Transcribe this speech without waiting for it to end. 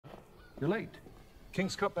You're late.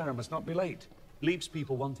 King's cupbearer must not be late. Leaves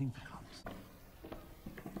people wanting facts.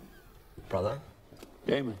 Brother?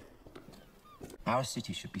 Daemon. Our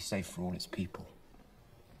city should be safe for all its people.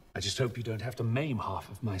 I just hope you don't have to maim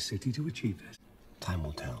half of my city to achieve this. Time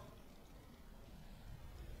will tell.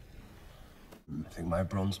 I think my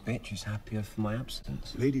bronze bitch is happier for my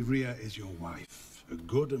absence. Lady Rhea is your wife, a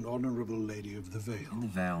good and honorable lady of the Vale. In the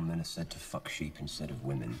Vale, men are said to fuck sheep instead of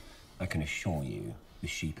women. I can assure you, the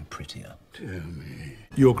sheep are prettier. Dear me.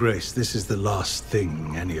 Your Grace, this is the last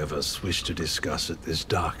thing any of us wish to discuss at this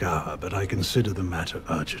dark hour, but I consider the matter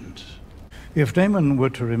urgent. If Daemon were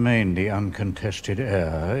to remain the uncontested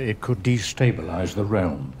heir, it could destabilize the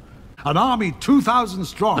realm. An army 2,000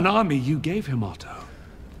 strong. An army you gave him, Otto.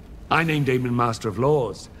 I named Daemon Master of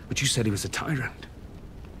Laws, but you said he was a tyrant.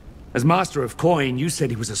 As Master of Coin, you said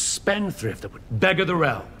he was a spendthrift that would beggar the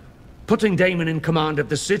realm. Putting Daemon in command of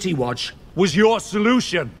the City Watch was your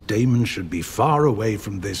solution. Daemon should be far away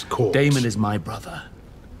from this court. Daemon is my brother.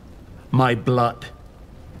 My blood.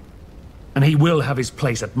 And he will have his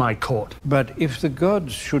place at my court. But if the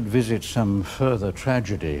gods should visit some further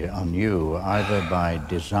tragedy on you, either by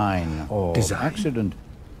design or accident...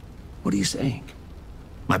 What are you saying?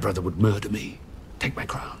 My brother would murder me, take my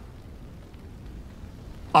crown.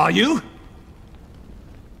 Are you?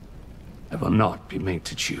 I will not be made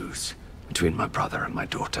to choose between my brother and my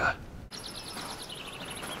daughter.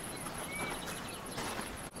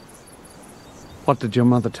 What did your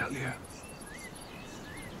mother tell you?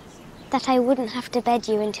 That I wouldn't have to bed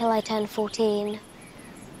you until I turned 14.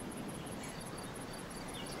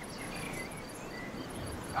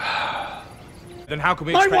 Then how can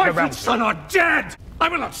we My expect wife the and son are dead! I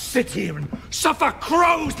will not sit here and suffer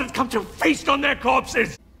crows that come to feast on their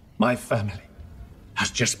corpses! My family has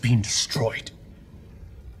just been destroyed.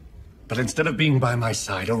 But instead of being by my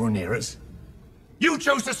side or Rhaenyra's, you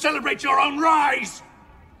chose to celebrate your own rise!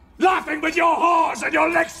 Laughing with your whores and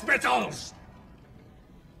your leg spittles!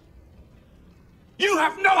 You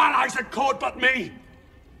have no allies at court but me!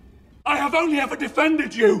 I have only ever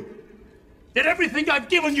defended you! Yet everything I've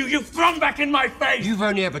given you, you've thrown back in my face! You've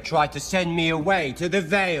only ever tried to send me away, to the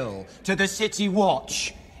Vale, to the City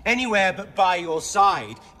Watch. Anywhere but by your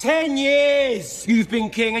side. 10 years you've been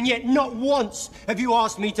king, and yet not once have you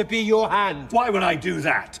asked me to be your hand. Why would I do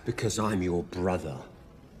that? Because I'm your brother.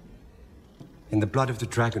 And the blood of the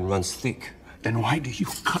dragon runs thick. Then why do you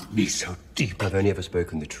cut me so deep? I've only ever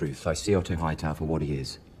spoken the truth. I see Otto Hightower for what he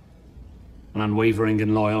is. An unwavering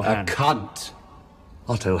and loyal hand. A cunt!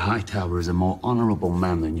 Otto Hightower is a more honorable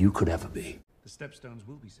man than you could ever be. The stepstones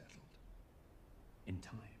will be settled. In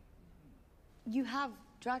time. You have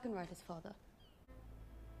dragon riders, father.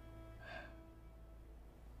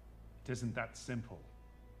 It isn't that simple,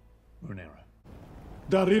 Rhaenyra.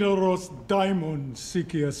 Daridoros daimon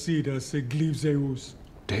sikia sida seglivzeus.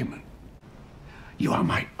 Daemon, you are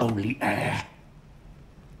my only heir.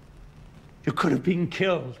 You could have been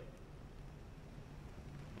killed.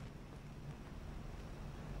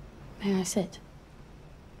 May I sit?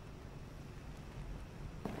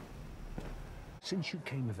 Since you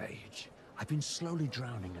came of age, I've been slowly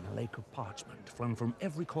drowning in a lake of parchment flung from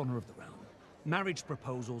every corner of the realm. Marriage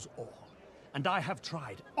proposals all. And I have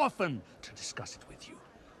tried, often, to discuss it with you.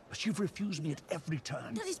 But you've refused me at every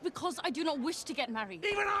turn. That is because I do not wish to get married.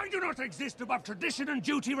 Even I do not exist above tradition and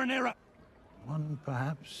duty, Rhaenyra. One,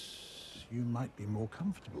 perhaps, you might be more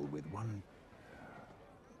comfortable with one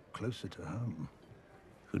closer to home.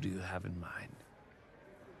 Who do you have in mind?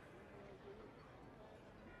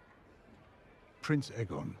 Prince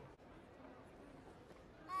Aegon.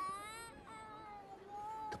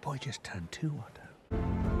 The boy just turned 2, Otto.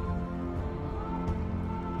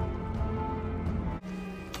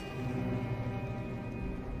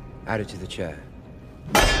 Add her to the chair.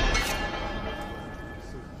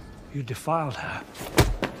 You defiled her.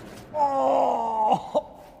 Oh!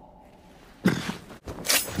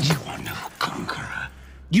 You are no conqueror.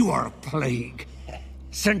 You are a plague,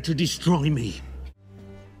 sent to destroy me.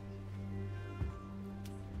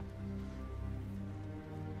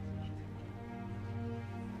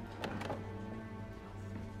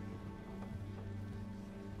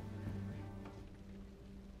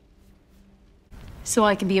 So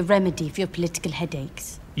I can be a remedy for your political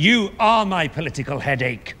headaches. You are my political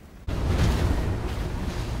headache.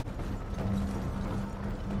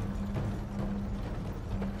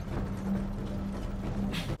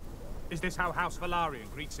 Is this how House Velaryon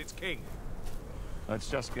greets its king? Let's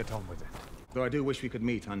just get on with it. Though I do wish we could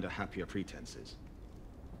meet under happier pretenses.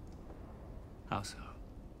 How so?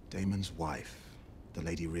 Daemon's wife, the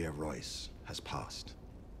Lady Rhea Royce, has passed.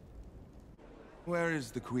 Where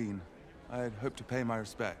is the Queen? I had hoped to pay my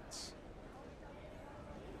respects.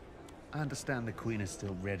 I understand the Queen is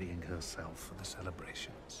still readying herself for the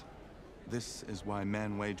celebrations. This is why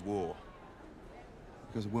men wage war.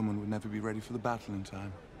 Because a woman would never be ready for the battle in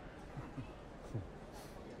time.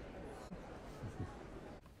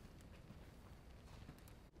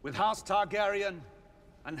 With House Targaryen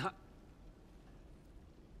and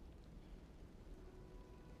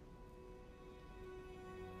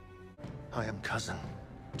I am cousin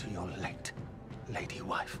to your late lady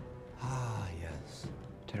wife. Ah, yes.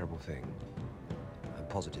 Terrible thing. I'm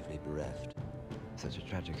positively bereft. Such a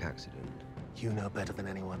tragic accident. You know better than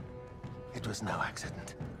anyone. It was no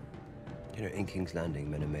accident. You know, in King's Landing,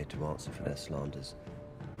 men are made to answer for their slanders.